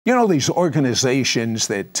You know, these organizations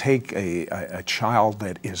that take a child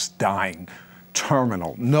that is dying,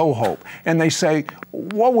 terminal, no hope, and they say,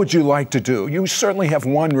 what would you like to do? You certainly have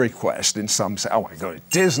one request. In some say, I want to go to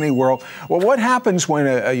Disney World. Well, what happens when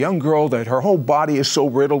a young girl that her whole body is so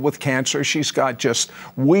riddled with cancer, she's got just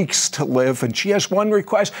weeks to live, and she has one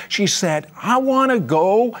request? She said, I want to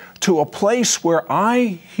go to a place where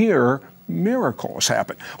I hear miracles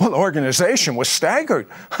happen. Well, the organization was staggered.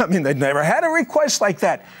 I mean, they'd never had a request like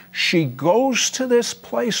that. She goes to this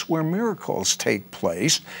place where miracles take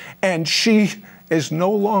place, and she is no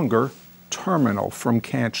longer terminal from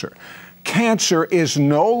cancer. Cancer is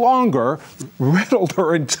no longer riddled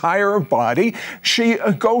her entire body. She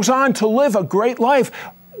goes on to live a great life.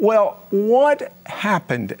 Well, what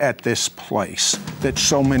happened at this place that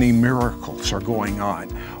so many miracles are going on?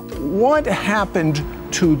 What happened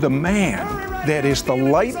to the man that is the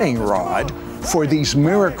lightning rod for these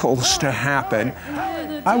miracles to happen?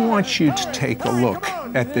 I want you to take a look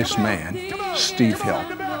at this man, Steve Hill.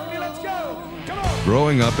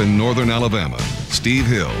 Growing up in northern Alabama, Steve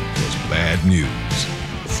Hill was bad news.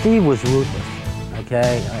 Steve was ruthless,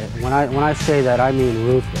 okay? When I say that, I mean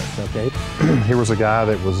ruthless, okay? Here was a guy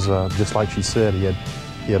that was, just like she said, he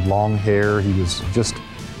had long hair, he was just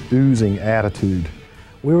oozing attitude.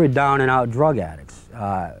 We were down and out drug addicts.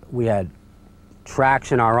 We had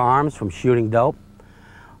tracks in our arms from shooting dope.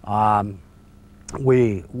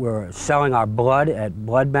 We were selling our blood at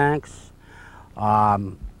blood banks.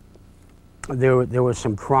 There were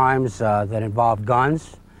some crimes that involved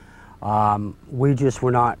guns. We just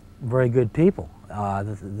were not very good people.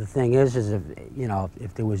 The thing is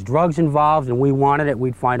if there was drugs involved and we wanted it,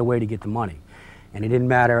 we'd find a way to get the money. And it didn't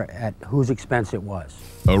matter at whose expense it was.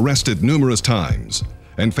 Arrested numerous times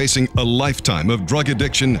and facing a lifetime of drug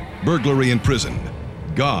addiction, burglary, and prison,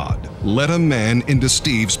 God led a man into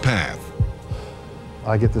Steve's path.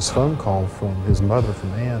 I get this phone call from his mother,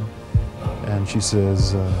 from Ann, and she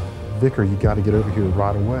says, Vicar, you got to get over here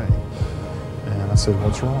right away. And I said,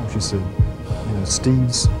 what's wrong? She said,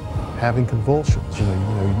 Steve's having convulsions.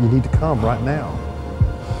 You need to come right now.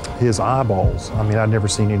 His eyeballs, I mean, I'd never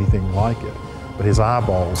seen anything like it. But his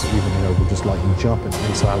eyeballs, even, were just like jumping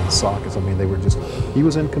inside of the sockets. I mean, they were just, he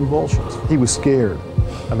was in convulsions. He was scared.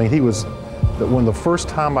 I mean, when the first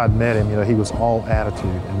time I'd met him, he was all attitude.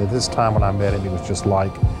 And this time when I met him, it was just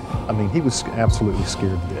like, I mean, he was absolutely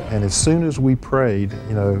scared to death. And as soon as we prayed,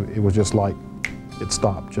 it was just like, it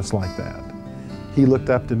stopped just like that. He looked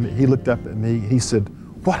up to me, he said,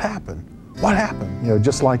 what happened? What happened?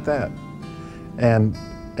 Just like that. And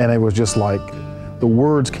it was just like, the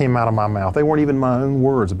words came out of my mouth. They weren't even my own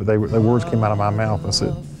words, but the words came out of my mouth. I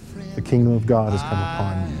said, the kingdom of God has come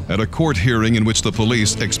upon you. At a court hearing in which the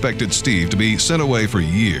police expected Steve to be sent away for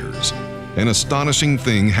years, an astonishing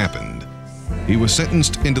thing happened. He was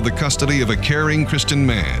sentenced into the custody of a caring Christian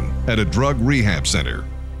man at a drug rehab center.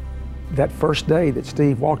 That first day that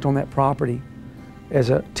Steve walked on that property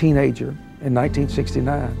as a teenager in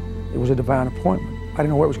 1969, it was a divine appointment. I didn't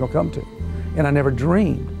know where it was going to come to. And I never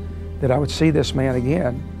dreamed that I would see this man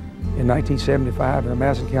again in 1975 in a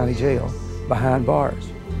Madison County jail behind bars.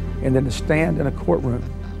 And then to stand in a courtroom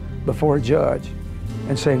before a judge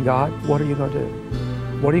and saying, God, what are you going to do?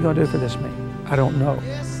 What are you going to do for this man? I don't know.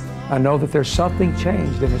 I know that there's something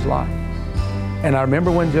changed in his life. And I remember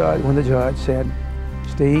when the judge said,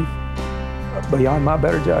 Steve, beyond my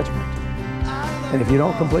better judgment, and if you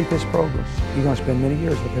don't complete this program, you're going to spend many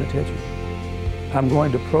years in the penitentiary. I'm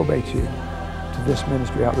going to probate you to this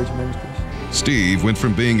ministry, Outreach Ministries. Steve went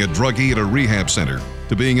from being a druggie at a rehab center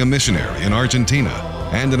to being a missionary in Argentina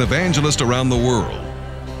and an evangelist around the world,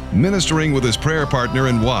 ministering with his prayer partner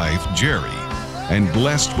and wife, Jerry, and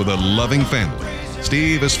blessed with a loving family.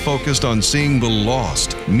 Steve is focused on seeing the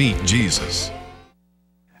lost meet Jesus.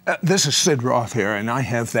 This is Sid Roth here, and I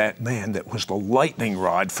have that man that was the lightning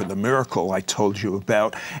rod for the miracle I told you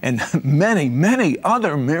about, and many, many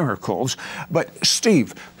other miracles. But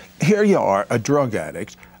Steve, here you are, a drug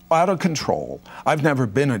addict, out of control. I've never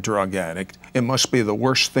been a drug addict. It must be the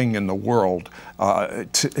worst thing in the world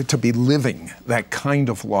to be living that kind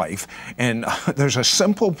of life. And there's a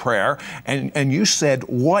simple prayer, and you said,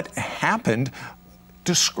 what happened?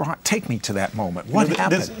 Take me to that moment. What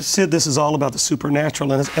happened? Sid, this is all about the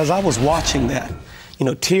supernatural. And as I was watching that,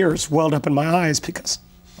 tears welled up in my eyes because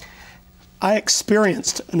I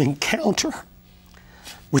experienced an encounter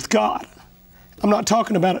with God. I'm not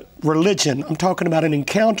talking about religion. I'm talking about an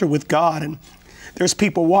encounter with God. And there's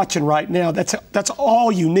people watching right now. That's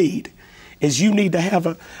all you need, is you need to have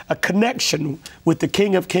a connection with the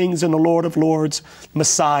King of Kings and the Lord of Lords,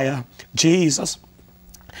 Messiah, Jesus.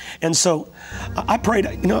 And so I prayed,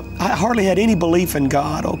 you know, I hardly had any belief in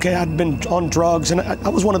God, okay? I'd been on drugs, and I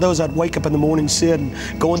was one of those, I'd wake up in the morning, Sid,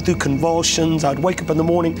 and going through convulsions. I'd wake up in the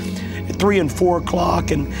morning at 3 and 4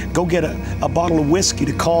 o'clock and go get a bottle of whiskey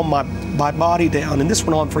to calm my body down. And this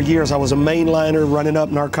went on for years. I was a mainliner running up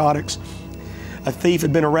narcotics. A thief,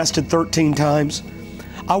 had been arrested 13 times.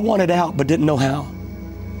 I wanted out, but didn't know how.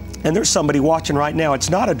 And there's somebody watching right now.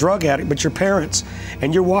 It's not a drug addict, but your parents.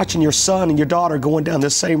 And you're watching your son and your daughter going down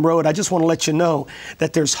this same road. I just want to let you know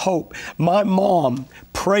that there's hope. My mom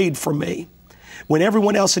prayed for me. When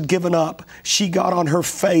everyone else had given up, she got on her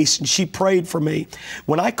face and she prayed for me.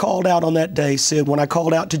 When I called out on that day, Sid, when I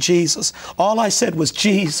called out to Jesus, all I said was,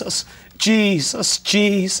 Jesus, Jesus,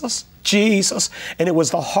 Jesus, Jesus. And it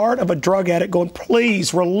was the heart of a drug addict going,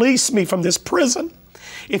 please release me from this prison.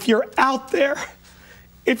 If you're out there,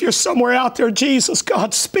 if you're somewhere out there, Jesus,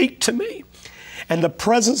 God, speak to me. And the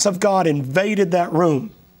presence of God invaded that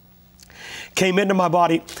room, came into my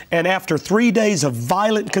body, and after 3 days of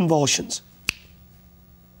violent convulsions,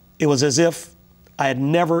 it was as if I had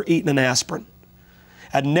never eaten an aspirin.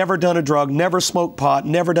 I'd never done a drug, never smoked pot,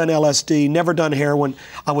 never done LSD, never done heroin.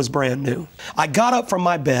 I was brand new. I got up from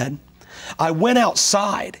my bed. I went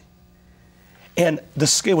outside, and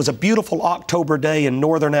it was a beautiful October day in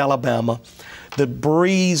northern Alabama. The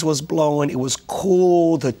breeze was blowing. It was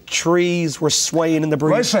cool. The trees were swaying in the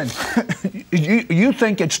breeze. Listen, you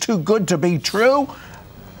think it's too good to be true?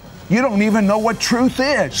 You don't even know what truth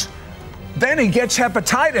is. Then he gets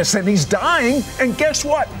hepatitis and he's dying, and guess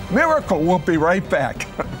what? Miracle. We'll be right back.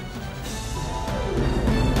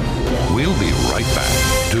 We'll be right back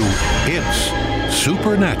to It's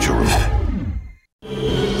Supernatural.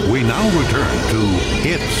 We now return to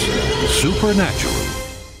It's Supernatural.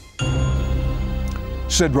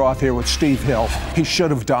 Sid Roth here with Steve Hill. He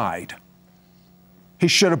should have died. He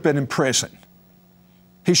should have been in prison.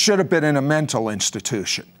 He should have been in a mental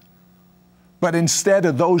institution. But instead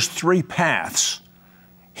of those three paths,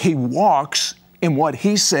 he walks in what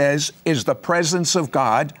he says is the presence of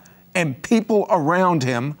God, and people around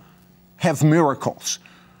him have miracles.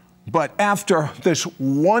 But after this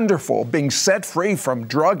wonderful being set free from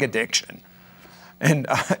drug addiction, and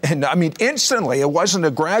I mean, instantly, it wasn't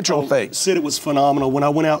a gradual thing. Sid, it was phenomenal. When I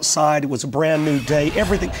went outside, it was a brand new day.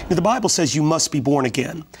 Everything. The Bible says you must be born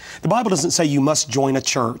again. The Bible doesn't say you must join a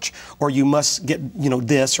church or you must get,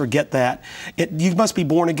 this or get that. You must be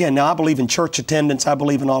born again. Now, I believe in church attendance. I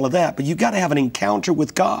believe in all of that. But you've got to have an encounter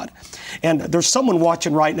with God. And there's someone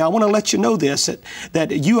watching right now. I want to let you know this,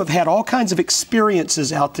 that you have had all kinds of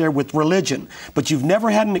experiences out there with religion, but you've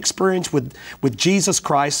never had an experience with Jesus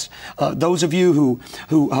Christ. Those of you who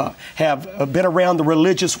have been around the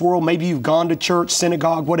religious world, maybe you've gone to church,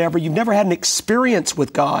 synagogue, whatever, you've never had an experience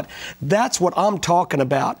with God. That's what I'm talking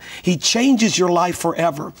about. He changes your life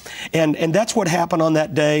forever. And that's what happened on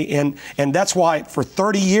that day. And that's why for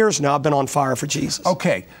 30 years now I've been on fire for Jesus.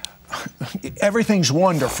 Okay. Everything's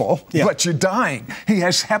wonderful, yeah, but you're dying. He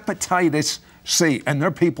has hepatitis C, and there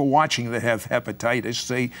are people watching that have hepatitis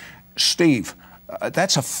C. Steve,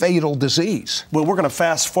 that's a fatal disease. Well, we're going to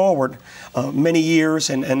fast forward many years,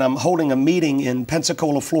 and I'm holding a meeting in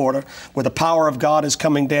Pensacola, Florida, where the power of God is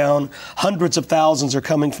coming down. Hundreds of thousands are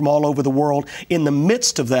coming from all over the world. In the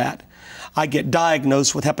midst of that, I get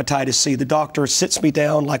diagnosed with hepatitis C. The doctor sits me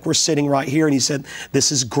down like we're sitting right here, and he said, "This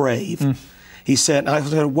is grave." He said, I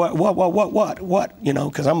said, what?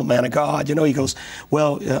 Because I'm a man of God. He goes,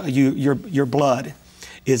 well, your blood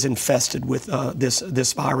is infested with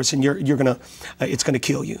this virus, and it's gonna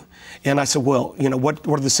kill you. And I said, well, what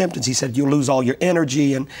are the symptoms? He said, you'll lose all your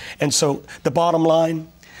energy. And so the bottom line,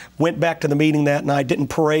 went back to the meeting that night, didn't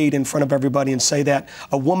parade in front of everybody and say that.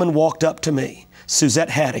 A woman walked up to me,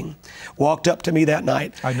 Suzette Hadding, walked up to me that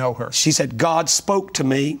night. I know her. She said, God spoke to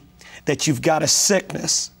me that you've got a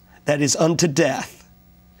sickness that is unto death,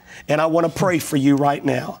 and I want to pray for you right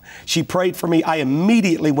now. She prayed for me. I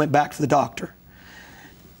immediately went back to the doctor.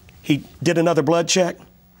 He did another blood check.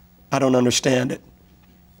 I don't understand it.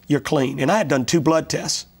 You're clean. And I had done 2 blood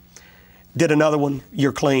tests. Did another one.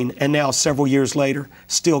 You're clean. And now, several years later,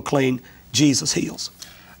 still clean. Jesus heals.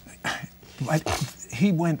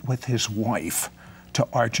 He went with his wife to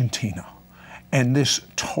Argentina, and this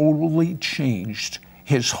totally changed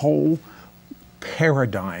his whole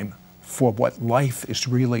paradigm for what life is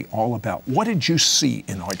really all about. What did you see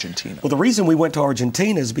in Argentina? Well, the reason we went to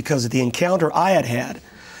Argentina is because of the encounter I had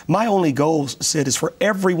My only goal, Sid, is for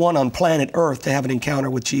everyone on planet Earth to have an encounter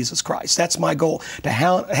with Jesus Christ. That's my goal, to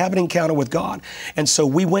have an encounter with God. And so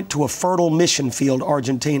we went to a fertile mission field,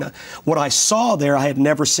 Argentina. What I saw there, I had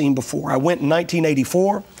never seen before. I went in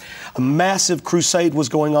 1984. A massive crusade was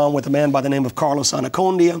going on with a man by the name of Carlos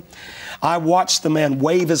Anacondia. I watched the man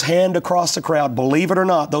wave his hand across the crowd, believe it or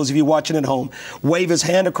not, those of you watching at home, wave his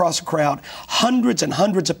hand across the crowd. Hundreds and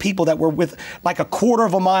hundreds of people that were with like a quarter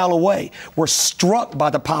of a mile away were struck by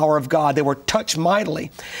the power of God. They were touched mightily.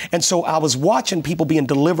 And so I was watching people being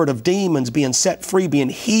delivered of demons, being set free, being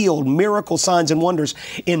healed, miracle signs and wonders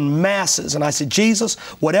in masses. And I said, Jesus,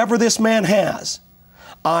 whatever this man has,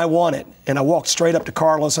 I want it. And I walked straight up to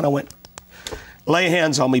Carlos and I went, lay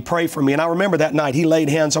hands on me, pray for me. And I remember that night he laid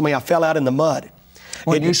hands on me. I fell out in the mud.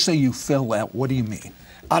 When you say you fell out, what do you mean?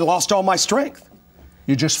 I lost all my strength.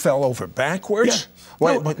 You just fell over backwards?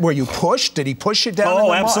 Yeah. Were you pushed? Did he push you down in the Oh,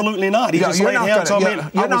 mud? absolutely not. He just laid hands on me.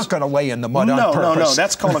 You're not going to lay in the mud on purpose. No.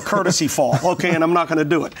 That's called a courtesy fall. Okay, and I'm not going to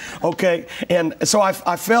do it. Okay, and so I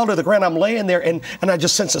fell to the ground. I'm laying there, and I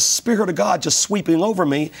just sense the Spirit of God just sweeping over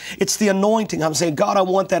me. It's the anointing. I'm saying, God, I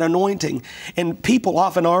want that anointing. And people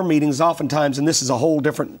often our meetings, oftentimes, and this is a whole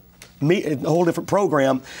different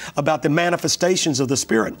program about the manifestations of the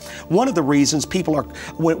Spirit. One of the reasons people are,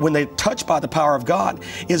 when they're touched by the power of God,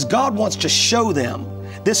 is God wants to show them,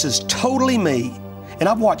 this is totally me. And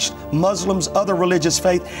I've watched Muslims, other religious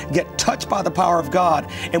faith, get touched by the power of God.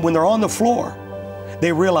 And when they're on the floor,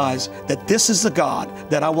 they realize that this is the God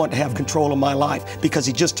that I want to have control of my life because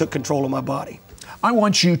He just took control of my body. I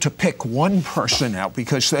want you to pick one person out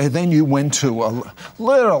because then you went to a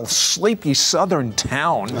little sleepy southern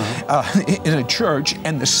town in a church,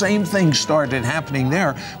 and the same thing started happening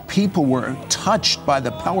there. People were touched by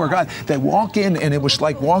the power of God. They walk in, and it was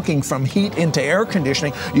like walking from heat into air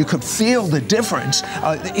conditioning. You could feel the difference.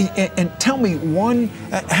 And tell me,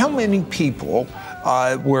 how many people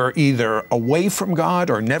were either away from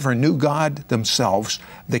God or never knew God themselves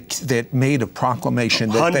that made a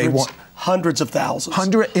proclamation that they want? Hundreds of thousands.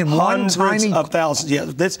 Hundreds of thousands. Yeah,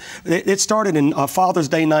 it started in Father's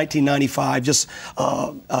Day 1995.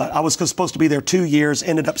 I was supposed to be there 2 years,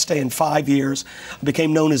 ended up staying 5 years,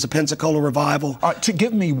 became known as the Pensacola Revival. To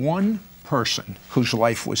give me one person whose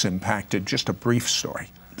life was impacted, just a brief story.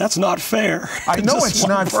 That's not fair. I know it's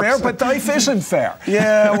not fair, but life isn't fair.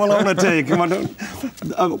 Yeah, well, I'm going to tell you. Come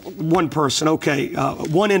on, one person. Okay,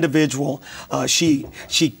 one individual.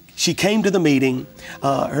 She came to the meeting.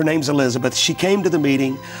 Her name's Elizabeth. She came to the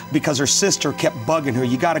meeting because her sister kept bugging her.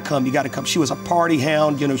 You got to come. You got to come. She was a party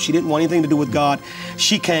hound. You know, she didn't want anything to do with God.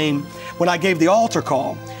 She came. When I gave the altar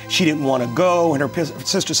call, she didn't want to go, and her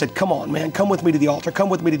sister said, come on, man, come with me to the altar. Come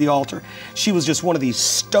with me to the altar. She was just one of these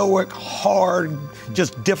stoic, hard,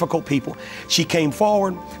 just difficult people. She came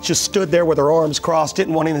forward, just stood there with her arms crossed,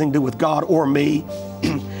 didn't want anything to do with God or me.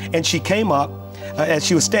 And she came up. As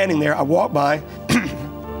she was standing there, I walked by,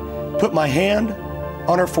 put my hand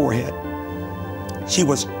on her forehead. She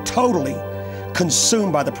was totally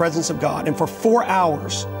consumed by the presence of God. And for 4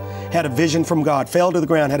 hours, had a vision from God, fell to the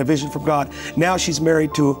ground, had a vision from God. Now she's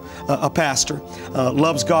married to a pastor,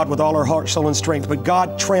 loves God with all her heart, soul, and strength. But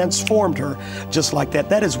God transformed her just like that.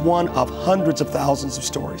 That is one of hundreds of thousands of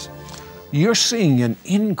stories. You're seeing an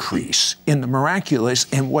increase in the miraculous.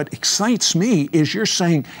 And what excites me is you're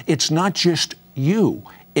saying it's not just you.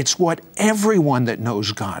 It's what everyone that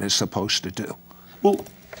knows God is supposed to do. Well,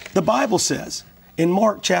 the Bible says in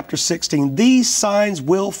Mark chapter 16, these signs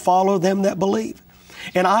will follow them that believe.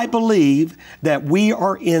 And I believe that we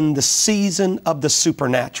are in the season of the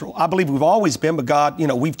supernatural. I believe we've always been, but God,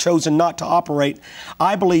 we've chosen not to operate.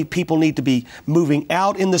 I believe people need to be moving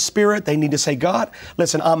out in the Spirit. They need to say, God,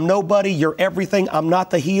 listen, I'm nobody. You're everything. I'm not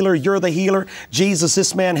the healer. You're the healer. Jesus,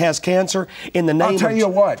 this man has cancer. In the name of... I'll tell you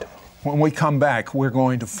what, when we come back, we're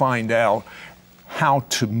going to find out how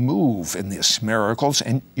to move in these miracles,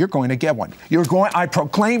 and you're going to get one. I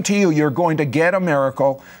proclaim to you, you're going to get a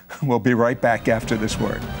miracle. We'll be right back after this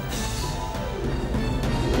word.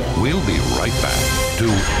 We'll be right back to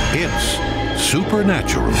It's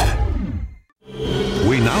Supernatural.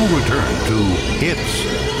 We now return to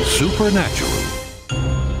It's Supernatural.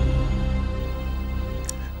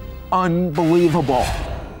 Unbelievable.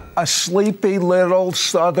 A sleepy little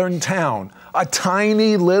southern town, a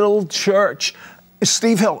tiny little church.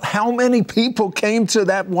 Steve Hill, how many people came to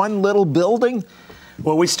that one little building?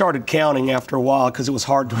 Well, we started counting after a while because it was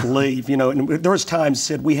hard to believe, and there was times,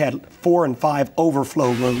 Sid, we had 4 and 5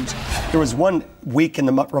 overflow rooms. There was one week in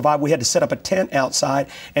the revival, we had to set up a tent outside,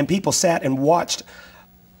 and people sat and watched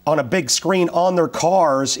on a big screen on their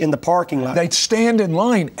cars in the parking lot. They'd stand in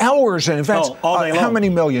line hours in advance. Oh, all day long. How many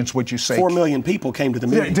millions would you say? 4 million people came to the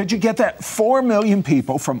meeting. Did you get that? 4 million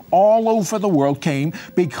people from all over the world came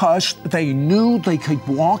because they knew they could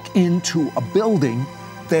walk into a building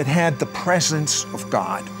that had the presence of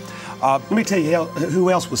God. Let me tell you who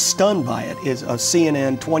else was stunned by it is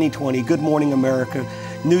CNN, 2020, Good Morning America,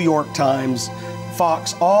 New York Times,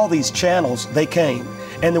 Fox, all these channels, they came.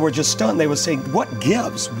 And they were just stunned. They would say, what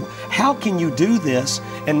gives? How can you do this?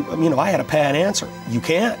 And, I had a pat answer. You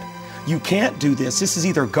can't. You can't do this. This is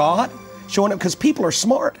either God showing up, because people are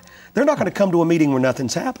smart. They're not going to come to a meeting where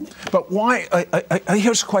nothing's happening. But why,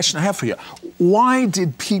 here's a question I have for you. Why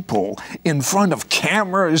did people in front of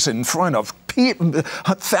cameras, in front of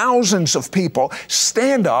thousands of people,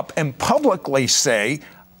 stand up and publicly say,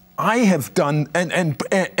 I have done, and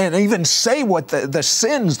even say what the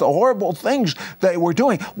sins, the horrible things they were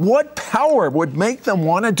doing? What power would make them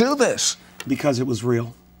want to do this? Because it was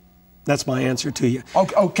real. That's my answer to you.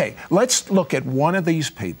 Okay, let's look at one of these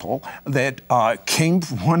people that came,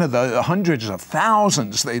 one of the hundreds of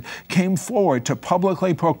thousands that came forward to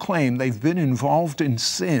publicly proclaim they've been involved in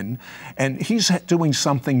sin, and he's doing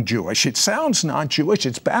something Jewish. It sounds not Jewish,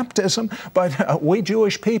 it's baptism, but we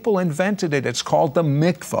Jewish people invented it. It's called the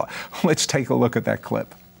mikvah. Let's take a look at that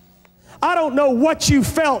clip. I don't know what you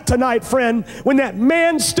felt tonight, friend, when that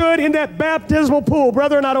man stood in that baptismal pool.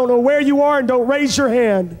 Brethren, I don't know where you are, and don't raise your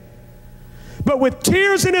hand. But with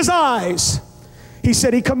tears in his eyes, he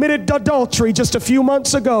said he committed adultery just a few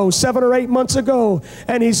months ago, 7 or 8 months ago,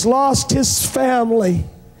 and he's lost his family.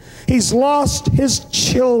 He's lost his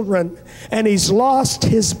children, and he's lost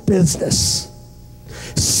his business.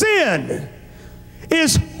 Sin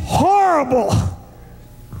is horrible.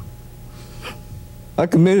 I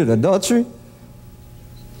committed adultery,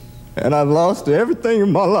 and I've lost everything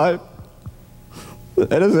in my life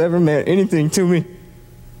that has ever meant anything to me.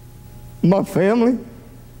 My family,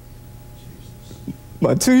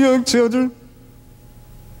 my 2 young children,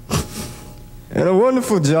 and a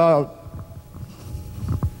wonderful job.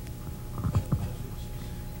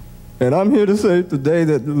 And I'm here to say today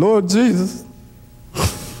that the Lord Jesus,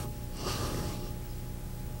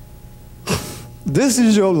 this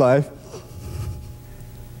is your life.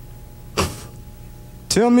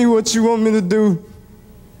 Tell me what you want me to do,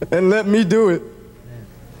 and let me do it.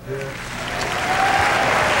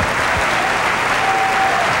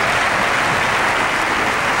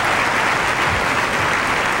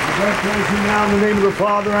 I praise you now in the name of the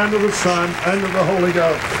Father, and of the Son, and of the Holy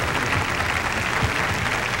Ghost.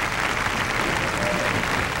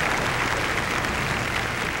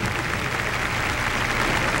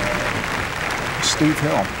 Steve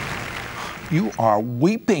Hill, you are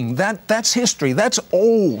weeping. That's history. That's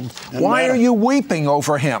old. Why are you weeping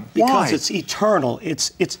over him? Because it's eternal.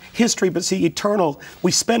 It's history, but see, eternal.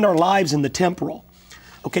 We spend our lives in the temporal.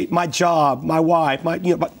 Okay, my job, my wife,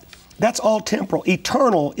 but that's all temporal.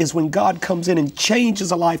 Eternal is when God comes in and changes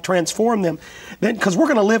a life, transform them. Then, because we're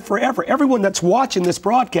going to live forever. Everyone that's watching this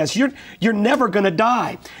broadcast, you're never going to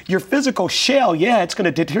die. Your physical shell, yeah, it's going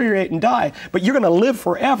to deteriorate and die, but you're going to live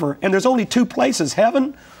forever. And there's only 2 places,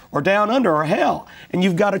 heaven or down under or hell. And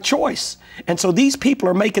you've got a choice. And so these people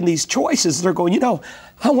are making these choices. They're going,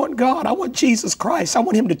 I want God. I want Jesus Christ. I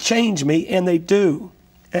want him to change me. And they do.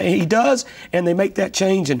 He does, and they make that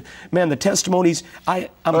change. And man, the testimonies,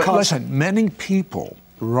 listen, many people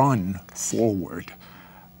run forward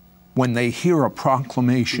when they hear a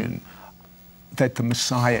proclamation that the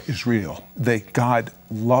Messiah is real, that God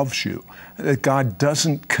loves you, that God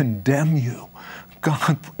doesn't condemn you.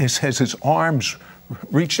 God has his arms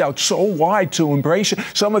reached out so wide to embrace you.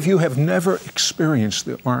 Some of you have never experienced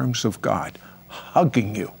the arms of God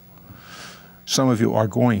hugging you. Some of you are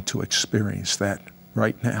going to experience that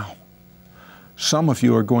right now. Some of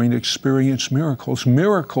you are going to experience miracles.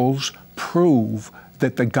 Miracles prove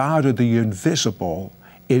that the God of the invisible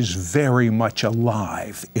is very much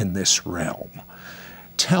alive in this realm.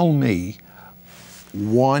 Tell me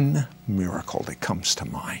one miracle that comes to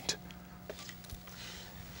mind.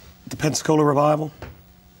 The Pensacola revival,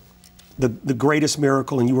 the greatest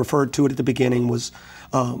miracle, and you referred to it at the beginning, was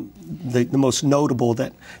the most notable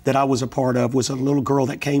that I was a part of, was a little girl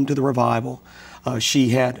that came to the revival. She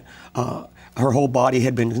had, her whole body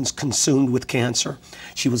had been consumed with cancer.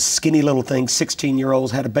 She was a skinny little thing,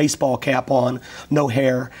 16-year-old, had a baseball cap on, no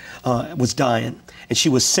hair, was dying. and she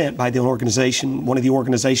was sent by the organization, one of the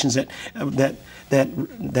organizations that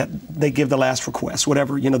they give the last request,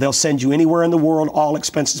 whatever, they'll send you anywhere in the world, all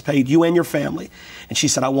expenses paid, you and your family. And she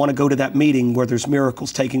said, I want to go to that meeting where there's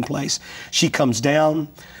miracles taking place. She comes down.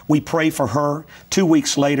 We pray for her. 2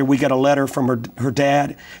 weeks later, we get a letter from her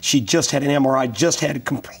dad. She just had an MRI, just had a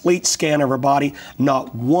complete scan of her body,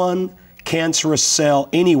 not one cancerous cell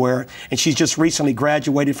anywhere, and she's just recently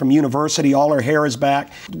graduated from university. All her hair is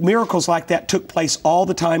back. Miracles like that took place all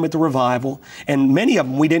the time at the revival, and many of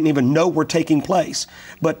them we didn't even know were taking place.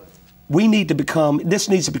 But this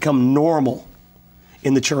needs to become normal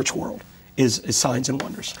in the church world, is signs and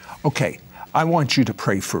wonders. Okay, I want you to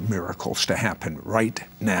pray for miracles to happen right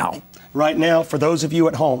now. Right now, for those of you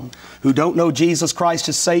at home who don't know Jesus Christ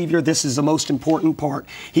as Savior, this is the most important part.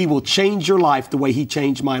 He will change your life the way He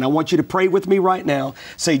changed mine. I want you to pray with me right now.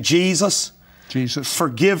 Say, Jesus,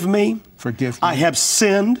 forgive me. Forgive me. I have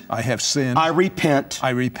sinned. I have sinned. I repent. I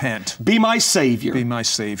repent. Be my Savior. Be my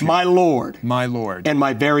Savior. My Lord. My Lord. And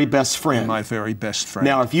my very best friend. And my very best friend.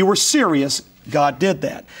 Now, if you were serious, God did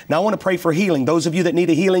that. Now I want to pray for healing. Those of you that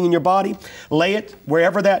need a healing in your body, lay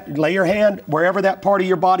your hand wherever that part of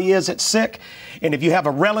your body is that's sick. And if you have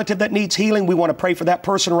a relative that needs healing, we want to pray for that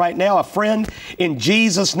person right now. A friend, in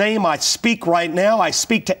Jesus' name, I speak right now. I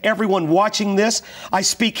speak to everyone watching this. I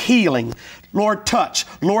speak healing. Lord, touch.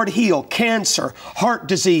 Lord, heal. Cancer, heart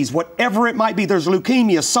disease, whatever it might be. There's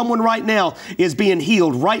leukemia. Someone right now is being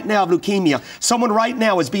healed right now of leukemia. Someone right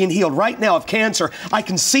now is being healed right now of cancer. I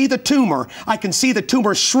can see the tumor. I can see the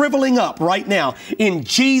tumor shriveling up right now. In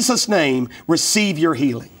Jesus' name, receive your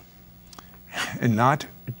healing. And not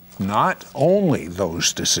only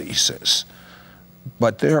those diseases,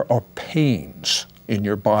 but there are pains in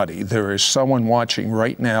your body. There is someone watching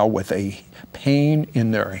right now with a pain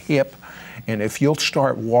in their hip. And if you'll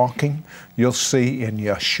start walking, you'll see in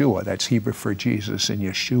Yeshua, that's Hebrew for Jesus, in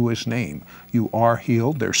Yeshua's name, you are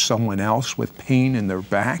healed. There's someone else with pain in their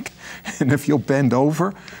back. And if you'll bend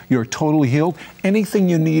over, you're totally healed. Anything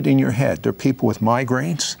you need in your head. There are people with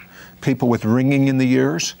migraines, people with ringing in the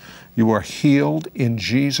ears. You are healed in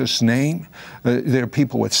Jesus' name. There are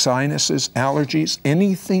people with sinuses, allergies,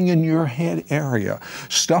 anything in your head area,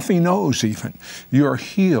 stuffy nose even. You're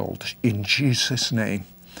healed in Jesus' name.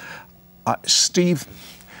 Steve,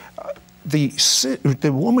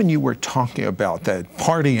 the woman you were talking about, that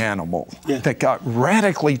party animal that got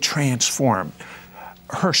radically transformed,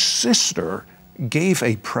 her sister gave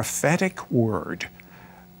a prophetic word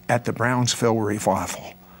at the Brownsville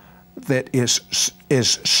revival that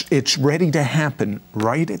it's ready to happen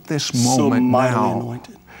right at this moment now.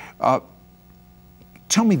 Anointed.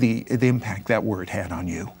 Tell me the impact that word had on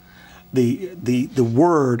you. The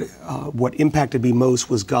word, what impacted me most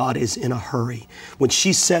was God is in a hurry. When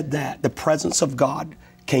she said that, the presence of God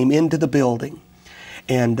came into the building.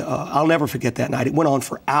 And I'll never forget that night. It went on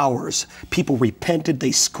for hours. People repented.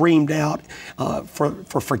 They screamed out for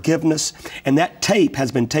forgiveness. And that tape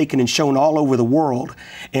has been taken and shown all over the world.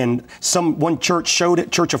 And one church showed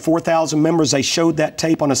it, church of 4,000 members. They showed that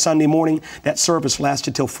tape on a Sunday morning. That service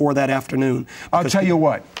lasted till 4 that afternoon. I'll tell you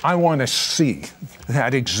what, I want to see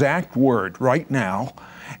that exact word right now.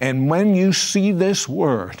 And when you see this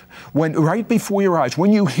word, right before your eyes,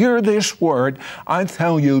 when you hear this word, I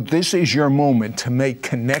tell you, this is your moment to make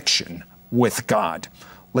connection with God.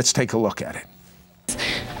 Let's take a look at it.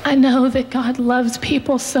 I know that God loves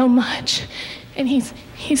people so much, and He's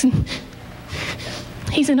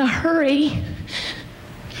in a hurry.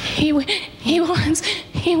 He wants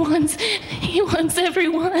everyone.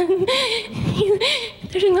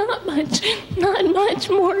 There's not much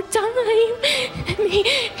more time. And he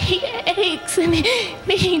aches and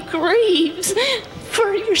he grieves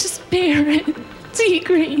for your spirit. He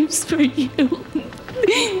grieves for you.